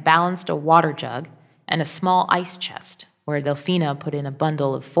hand balanced a water jug and a small ice chest, where Delfina put in a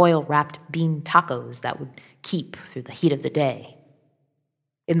bundle of foil-wrapped bean tacos that would keep through the heat of the day.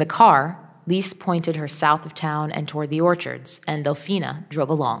 In the car, Lise pointed her south of town and toward the orchards, and Delfina drove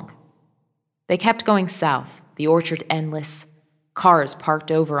along. They kept going south, the orchard endless, cars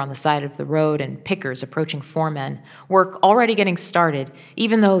parked over on the side of the road and pickers approaching foremen, work already getting started,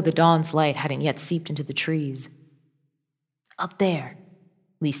 even though the dawn's light hadn't yet seeped into the trees. Up there,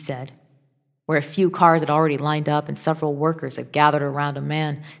 Lise said, where a few cars had already lined up and several workers had gathered around a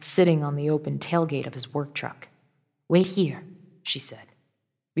man sitting on the open tailgate of his work truck. Wait here, she said.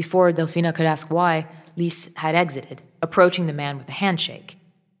 Before Delfina could ask why, Lise had exited, approaching the man with a handshake.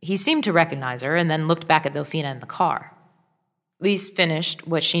 He seemed to recognize her and then looked back at Delfina in the car. Lise finished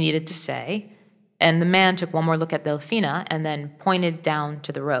what she needed to say, and the man took one more look at Delfina and then pointed down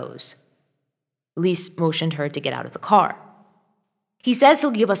to the rows. Lise motioned her to get out of the car. He says he'll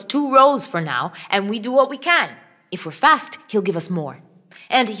give us 2 rows for now, and we do what we can. If we're fast, he'll give us more.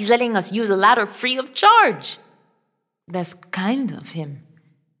 And he's letting us use a ladder free of charge. That's kind of him.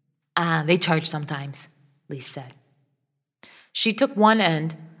 They charge sometimes, Lise said. She took one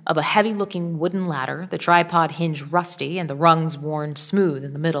end of a heavy-looking wooden ladder, the tripod hinge rusty and the rungs worn smooth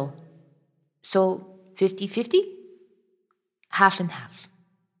in the middle. So 50-50? Half and half,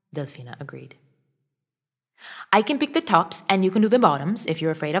 Delfina agreed. I can pick the tops and you can do the bottoms if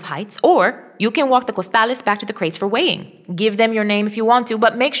you're afraid of heights, or you can walk the costales back to the crates for weighing. Give them your name if you want to,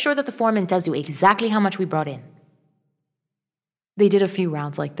 but make sure that the foreman tells you exactly how much we brought in. They did a few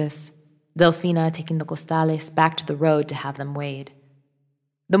rounds like this, Delfina taking the costales back to the road to have them weighed.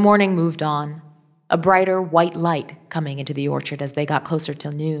 The morning moved on, a brighter white light coming into the orchard as they got closer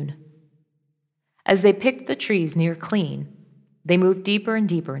till noon. As they picked the trees near clean, They moved deeper and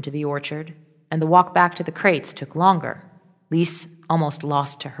deeper into the orchard, and the walk back to the crates took longer. Lise almost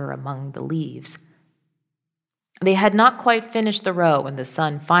lost to her among the leaves. They had not quite finished the row when the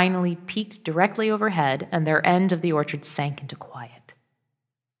sun finally peaked directly overhead and their end of the orchard sank into quiet.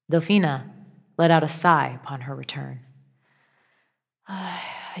 Delfina let out a sigh upon her return.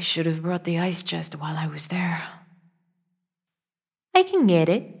 I should have brought the ice chest while I was there. I can get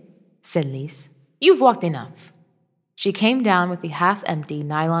it, said Lise. You've walked enough. She came down with the half-empty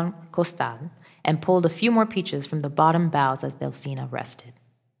nylon costal and pulled a few more peaches from the bottom boughs as Delfina rested.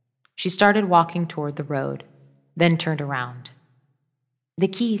 She started walking toward the road, then turned around. The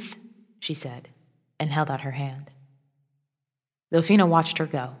keys, she said, and held out her hand. Delfina watched her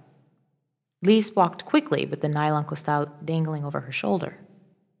go. Lise walked quickly with the nylon costal dangling over her shoulder.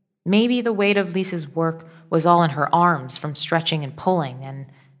 Maybe the weight of Lise's work was all in her arms from stretching and pulling, and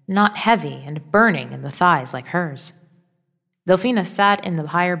not heavy and burning in the thighs like hers. Delfina sat in the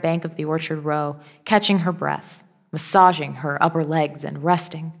higher bank of the orchard row, catching her breath, massaging her upper legs and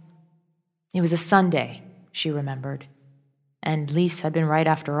resting. It was a Sunday, she remembered, and Lise had been right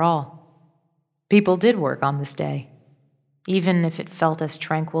after all. People did work on this day, even if it felt as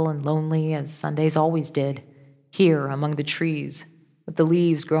tranquil and lonely as Sundays always did, here among the trees, with the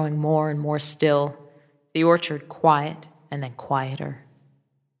leaves growing more and more still, the orchard quiet and then quieter.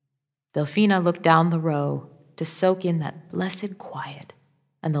 Delfina looked down the row to soak in that blessed quiet,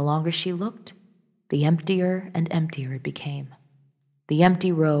 and the longer she looked, the emptier and emptier it became. The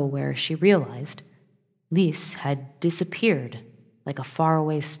empty row where she realized Lise had disappeared like a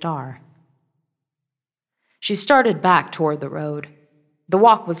faraway star. She started back toward the road. The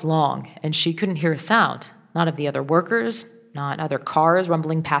walk was long, and she couldn't hear a sound, not of the other workers, not other cars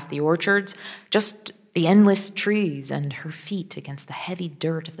rumbling past the orchards, just the endless trees and her feet against the heavy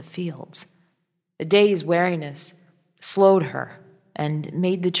dirt of the fields. The day's weariness slowed her and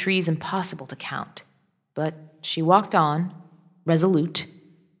made the trees impossible to count. But she walked on, resolute,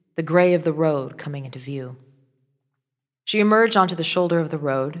 the gray of the road coming into view. She emerged onto the shoulder of the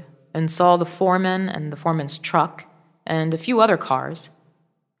road and saw the foreman and the foreman's truck and a few other cars.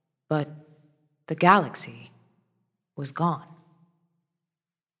 But the galaxy was gone.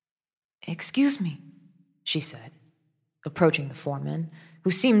 Excuse me, she said, approaching the foreman,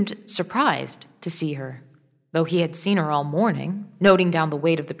 who seemed surprised to see her, though he had seen her all morning, noting down the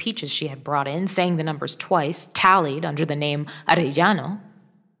weight of the peaches she had brought in, saying the numbers twice, tallied under the name Arellano.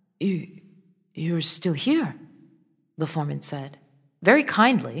 You're still here, the foreman said, very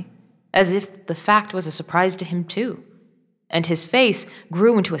kindly, as if the fact was a surprise to him too, and his face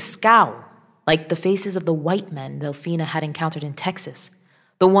grew into a scowl, like the faces of the white men Delfina had encountered in Texas,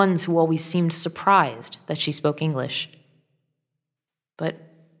 the ones who always seemed surprised that she spoke English. But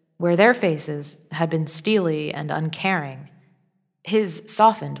where their faces had been steely and uncaring, his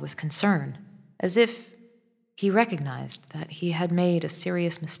softened with concern, as if he recognized that he had made a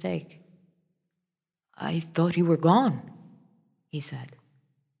serious mistake. I thought you were gone, he said.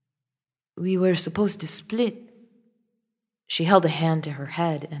 We were supposed to split. She held a hand to her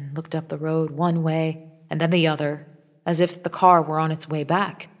head and looked up the road one way and then the other, as if the car were on its way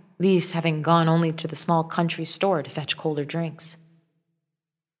back, Lise having gone only to the small country store to fetch colder drinks.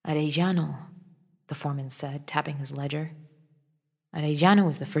 Arellano, the foreman said, tapping his ledger. Arellano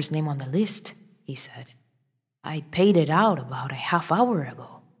was the first name on the list, he said. I paid it out about a half hour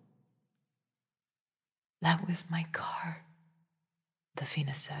ago. That was my car,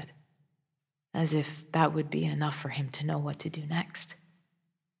 Delfina said, as if that would be enough for him to know what to do next.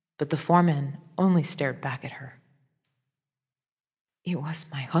 But the foreman only stared back at her. It was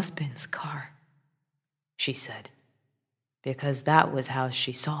my husband's car, she said, because that was how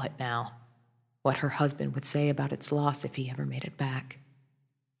she saw it now, what her husband would say about its loss if he ever made it back.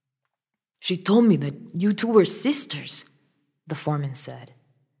 She told me that you two were sisters, the foreman said.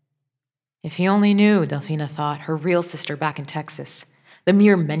 If he only knew, Delfina thought, her real sister back in Texas. The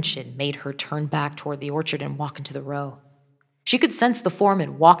mere mention made her turn back toward the orchard and walk into the row. She could sense the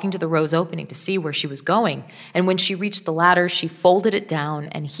foreman walking to the row's opening to see where she was going, and when she reached the ladder, she folded it down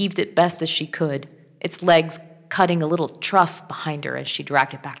and heaved it best as she could, its legs cutting a little trough behind her as she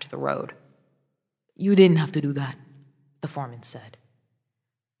dragged it back to the road. You didn't have to do that, the foreman said.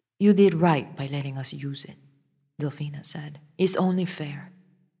 You did right by letting us use it, Delfina said. It's only fair.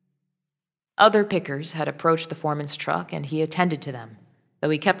 Other pickers had approached the foreman's truck, and he attended to them, though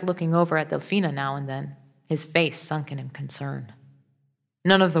he kept looking over at Delfina now and then, his face sunken in concern.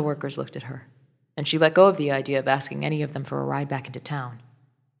 None of the workers looked at her, and she let go of the idea of asking any of them for a ride back into town.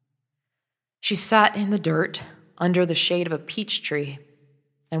 She sat in the dirt, under the shade of a peach tree,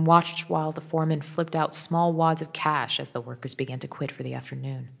 and watched while the foreman flipped out small wads of cash as the workers began to quit for the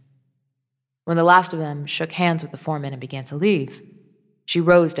afternoon. When the last of them shook hands with the foreman and began to leave, she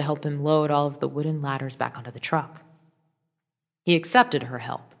rose to help him load all of the wooden ladders back onto the truck. He accepted her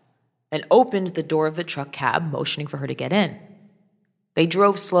help and opened the door of the truck cab, motioning for her to get in. They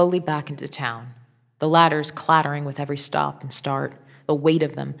drove slowly back into town, the ladders clattering with every stop and start, the weight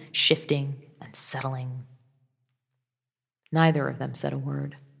of them shifting and settling. Neither of them said a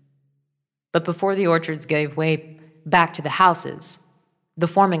word. But before the orchards gave way back to the houses, the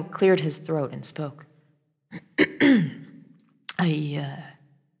foreman cleared his throat and spoke. I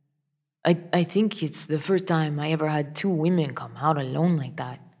think it's the first time I ever had two women come out alone like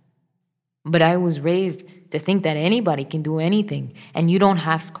that. But I was raised to think that anybody can do anything and you don't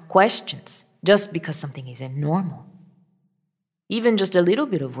ask questions just because something isn't normal. Even just a little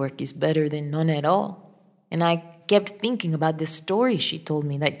bit of work is better than none at all. And I kept thinking about this story she told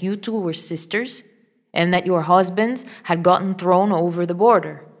me, that you two were sisters and that your husbands had gotten thrown over the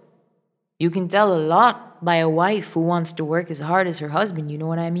border. You can tell a lot by a wife who wants to work as hard as her husband, you know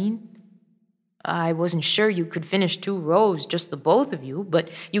what I mean? I wasn't sure you could finish 2 rows, just the both of you, but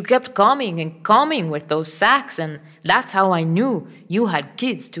you kept coming and coming with those sacks, and that's how I knew you had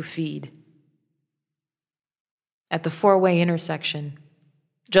kids to feed. At the 4-way intersection,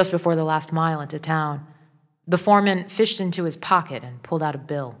 just before the last mile into town, the foreman fished into his pocket and pulled out a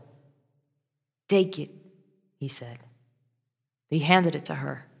bill. "Take it," he said. He handed it to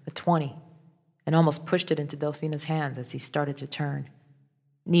her, a 20, and almost pushed it into Delfina's hands as he started to turn,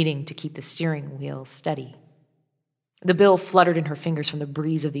 needing to keep the steering wheel steady. The bill fluttered in her fingers from the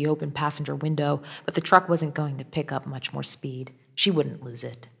breeze of the open passenger window, but the truck wasn't going to pick up much more speed. She wouldn't lose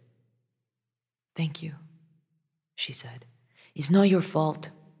it. "Thank you," she said. "It's not your fault,"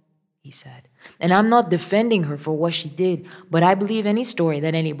 he said. "And I'm not defending her for what she did, but I believe any story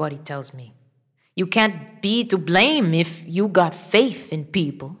that anybody tells me. You can't be to blame if you got faith in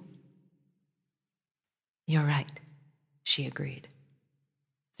people." "You're right," she agreed.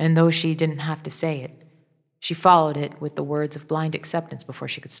 And though she didn't have to say it, she followed it with the words of blind acceptance before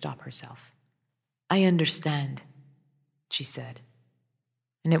she could stop herself. "I understand," she said.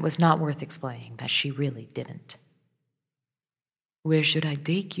 And it was not worth explaining that she really didn't. "Where should I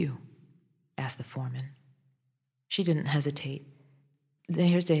take you?" asked the foreman. She didn't hesitate.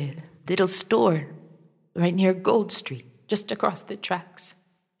 "There's a little store right near Gold Street, just across the tracks,"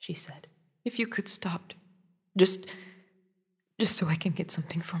 she said. "If you could stop, just so I can get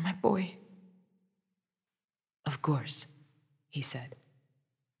something for my boy." "Of course," he said,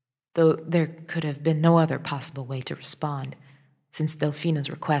 though there could have been no other possible way to respond, since Delfina's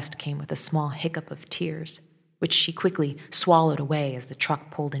request came with a small hiccup of tears, which she quickly swallowed away as the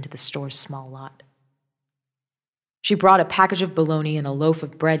truck pulled into the store's small lot. She brought a package of bologna and a loaf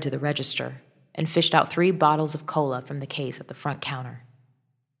of bread to the register and fished out 3 bottles of cola from the case at the front counter.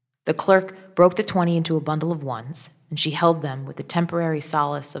 The clerk broke the 20 into a bundle of ones, and she held them with the temporary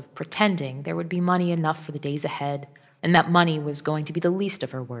solace of pretending there would be money enough for the days ahead, and that money was going to be the least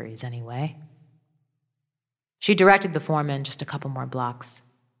of her worries anyway. She directed the foreman just a couple more blocks.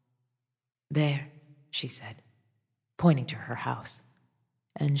 "There," she said, pointing to her house,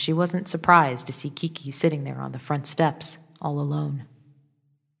 and she wasn't surprised to see Kiki sitting there on the front steps, all alone.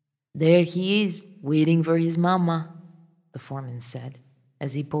 "There he is, waiting for his mama," the foreman said,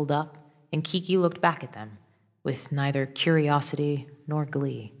 as he pulled up, and Kiki looked back at them, with neither curiosity nor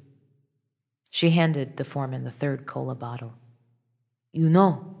glee. She handed the foreman the 3rd cola bottle. "You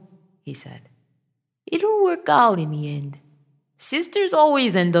know," he said, "it'll work out in the end. Sisters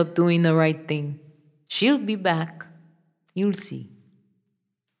always end up doing the right thing. She'll be back. You'll see."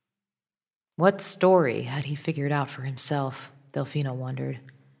 What story had he figured out for himself, Delfina wondered,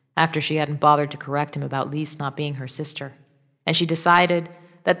 after she hadn't bothered to correct him about Lise not being her sister, and she decided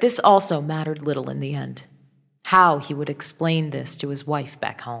that this also mattered little in the end. How he would explain this to his wife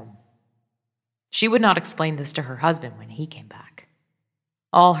back home. She would not explain this to her husband when he came back.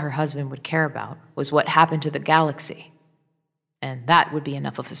 All her husband would care about was what happened to the galaxy, and that would be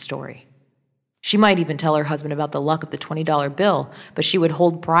enough of a story. She might even tell her husband about the luck of the $20 bill, but she would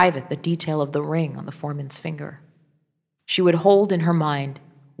hold private the detail of the ring on the foreman's finger. She would hold in her mind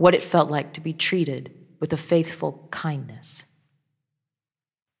what it felt like to be treated with a faithful kindness.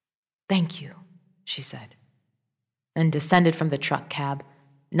 "Thank you," she said, and descended from the truck cab,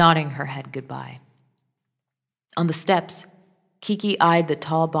 nodding her head goodbye. On the steps, Kiki eyed the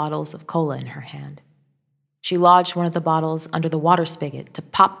tall bottles of cola in her hand. She lodged one of the bottles under the water spigot to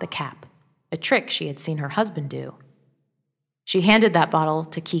pop the cap, a trick she had seen her husband do. She handed that bottle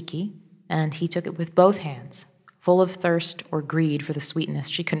to Kiki, and he took it with both hands, full of thirst or greed for the sweetness,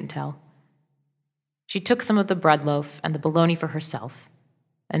 she couldn't tell. She took some of the bread loaf and the bologna for herself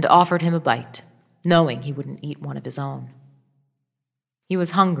and offered him a bite, knowing he wouldn't eat one of his own. He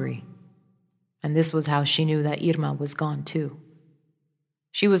was hungry, and this was how she knew that Irma was gone too.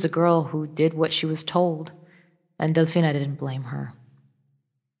 She was a girl who did what she was told, and Delfina didn't blame her.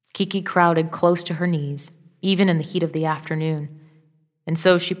 Kiki crowded close to her knees, even in the heat of the afternoon, and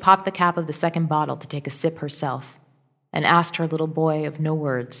so she popped the cap of the second bottle to take a sip herself and asked her little boy of no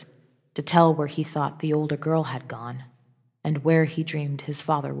words to tell where he thought the older girl had gone and where he dreamed his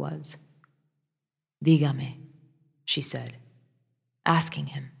father was. Dígame, she said, asking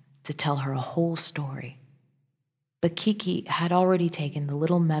him to tell her a whole story. But Kiki had already taken the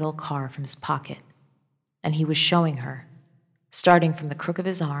little metal car from his pocket, and he was showing her, starting from the crook of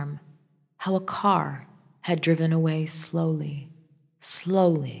his arm, how a car had driven away slowly,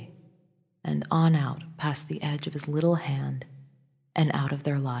 and on out past the edge of his little hand and out of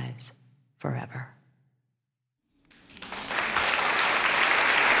their lives forever.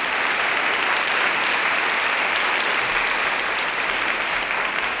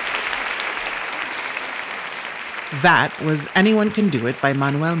 That was Anyone Can Do It by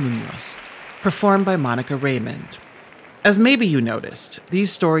Manuel Munoz, performed by Monica Raymund. As maybe you noticed,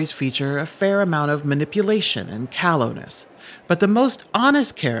 these stories feature a fair amount of manipulation and callowness, but the most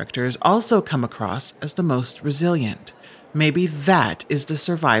honest characters also come across as the most resilient. Maybe that is the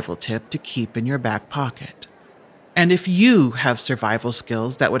survival tip to keep in your back pocket. And if you have survival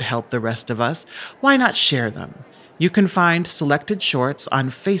skills that would help the rest of us, why not share them? You can find Selected Shorts on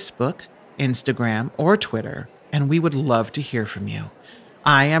Facebook, Instagram, or Twitter, and we would love to hear from you.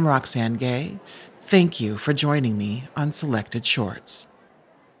 I am Roxane Gay. Thank you for joining me on Selected Shorts.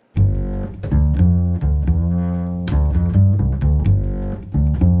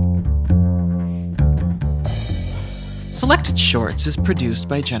 Selected Shorts is produced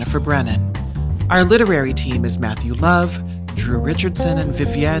by Jennifer Brennan. Our literary team is Matthew Love, Drew Richardson, and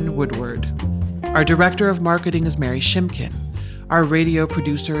Vivienne Woodward. Our director of marketing is Mary Shimkin. Our radio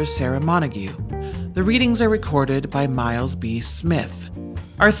producer is Sarah Montague. The readings are recorded by Miles B. Smith.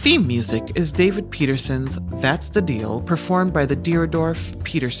 Our theme music is David Peterson's That's the Deal, performed by the Deerdorf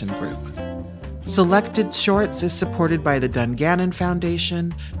Peterson Group. Selected Shorts is supported by the Dungannon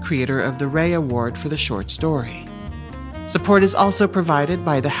Foundation, creator of the Ray Award for the short story. Support is also provided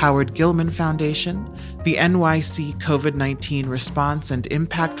by the Howard Gilman Foundation, the NYC COVID-19 Response and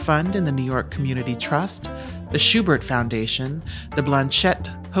Impact Fund in the New York Community Trust, the Schubert Foundation, the Blanchette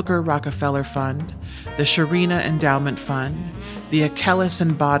Hooker Rockefeller Fund, the Sharina Endowment Fund, the Achilles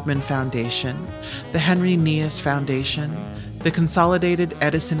and Bodman Foundation, the Henry Nias Foundation, the Consolidated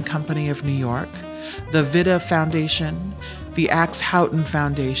Edison Company of New York, the Vida Foundation, the Axe Houghton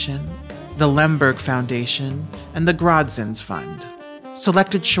Foundation, the Lemberg Foundation, and the Grodzins Fund.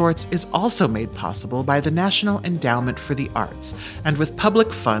 Selected Shorts is also made possible by the National Endowment for the Arts and with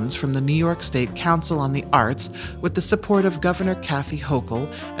public funds from the New York State Council on the Arts with the support of Governor Kathy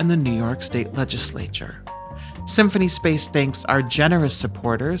Hochul and the New York State Legislature. Symphony Space thanks our generous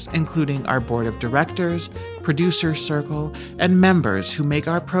supporters, including our board of directors, producer circle, and members who make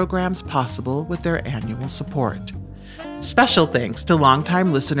our programs possible with their annual support. Special thanks to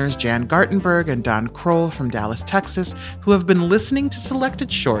longtime listeners Jan Gartenberg and Don Kroll from Dallas, Texas, who have been listening to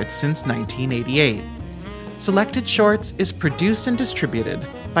Selected Shorts since 1988. Selected Shorts is produced and distributed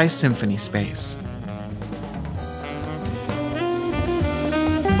by Symphony Space.